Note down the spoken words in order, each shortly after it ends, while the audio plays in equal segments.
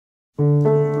If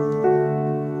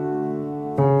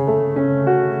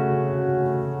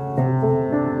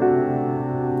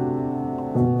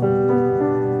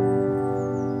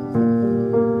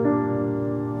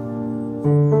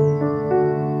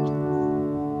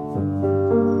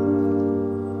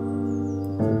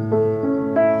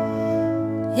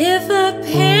a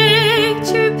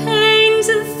picture paints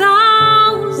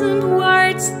 1,000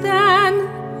 words, then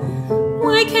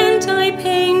why can't I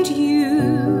paint you?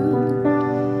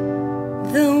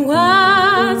 The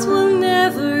words will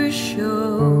never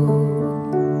show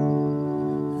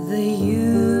the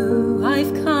you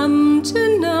I've come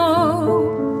to know.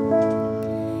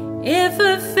 If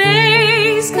a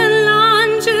face can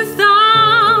launch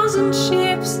 1,000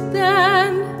 ships,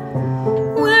 then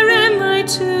where am I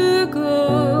to go?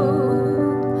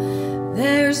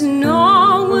 There's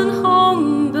no one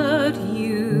home but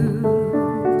you.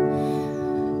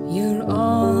 You're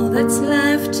all that's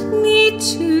left me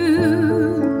to.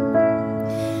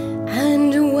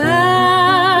 And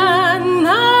when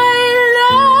my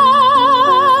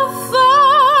love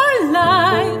for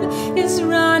life is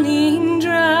running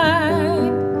dry,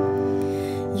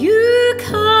 you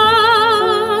come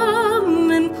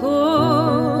and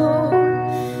pour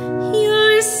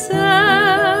yourself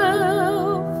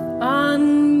on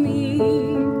me.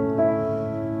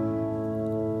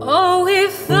 Oh,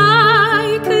 if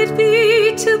I could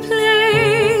be 2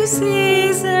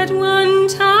 places at one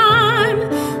time,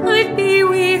 I'd be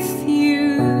with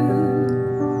you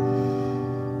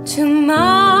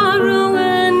tomorrow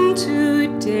and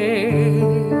today,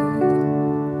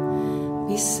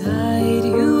 beside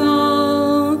you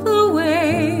all the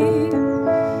way.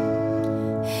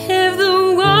 If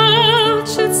the world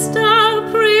should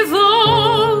stop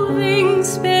revolving,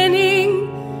 spinning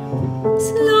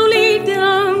slowly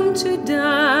down to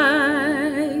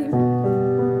die,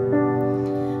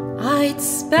 I'd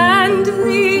spend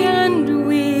the end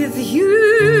with you.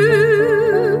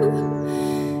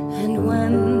 And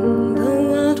when the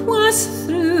world was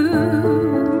through,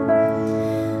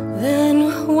 then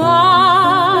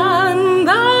one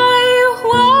by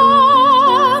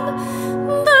one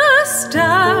the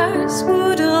stars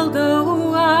would all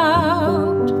go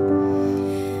out,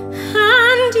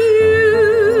 and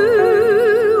you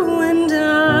and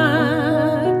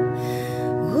I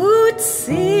would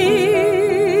simply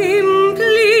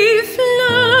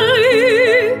fly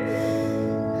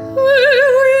away.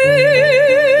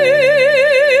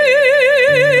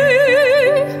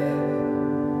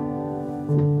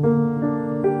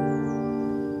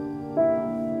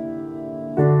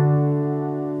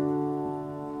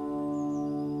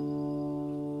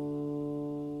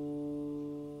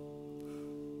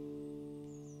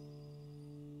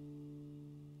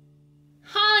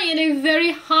 Hi, and a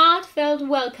very heartfelt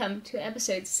welcome to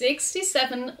episode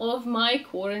 67 of my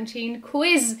quarantine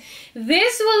quiz.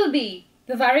 This will be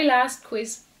the very last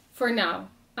quiz for now.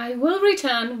 I will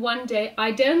return one day.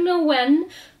 I don't know when,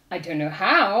 I don't know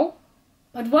how,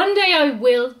 but one day I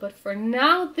will. But for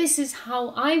now, this is how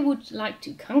I would like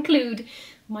to conclude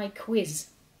my quiz.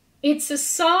 It's a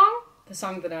song, the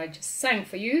song that I just sang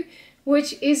for you,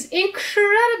 which is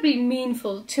incredibly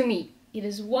meaningful to me. It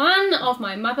is one of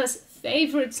my mother's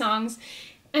favorite songs,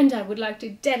 and I would like to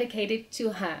dedicate it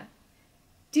to her.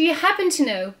 Do you happen to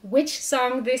know which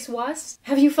song this was?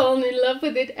 Have you fallen in love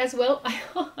with it as well? I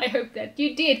hope that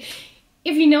you did.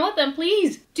 If you know it, then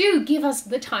please do give us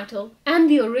the title and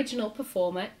the original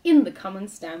performer in the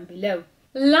comments down below.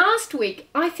 Last week,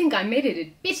 I think I made it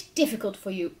a bit difficult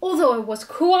for you, although I was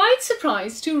quite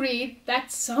surprised to read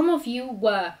that some of you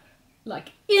were,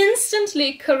 like,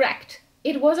 instantly correct.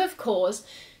 It was, of course,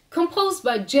 composed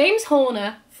by James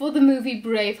Horner for the movie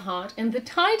Braveheart, and the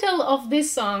title of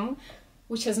this song,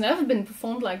 which has never been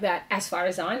performed like that as far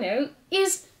as I know,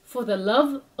 is For the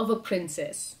Love of a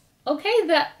Princess. Okay,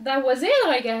 that was it,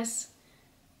 I guess.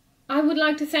 I would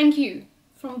like to thank you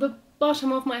from the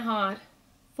bottom of my heart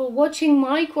for watching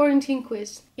my quarantine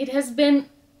quiz. It has been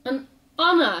an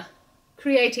honor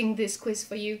creating this quiz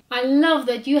for you. I love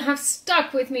that you have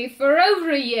stuck with me for over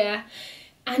a year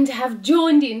and have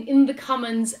joined in the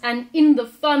comments and in the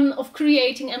fun of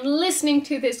creating and listening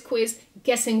to this quiz,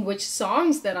 guessing which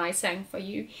songs that I sang for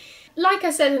you. Like I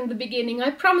said in the beginning,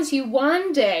 I promise you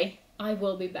one day I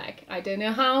will be back. I don't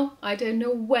know how, I don't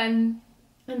know when,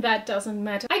 and that doesn't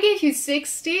matter. I gave you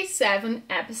 67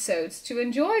 episodes to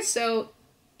enjoy, so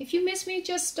if you miss me,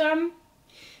 just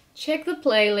check the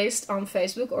playlist on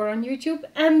Facebook or on YouTube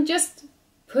and just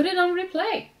put it on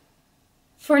replay.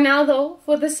 For now though,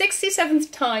 for the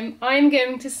 67th time, I'm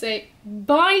going to say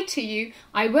bye to you.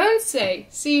 I won't say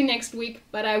see you next week,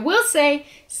 but I will say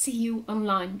see you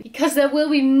online, because there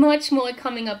will be much more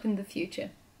coming up in the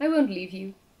future. I won't leave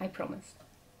you, I promise.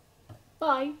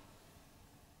 Bye.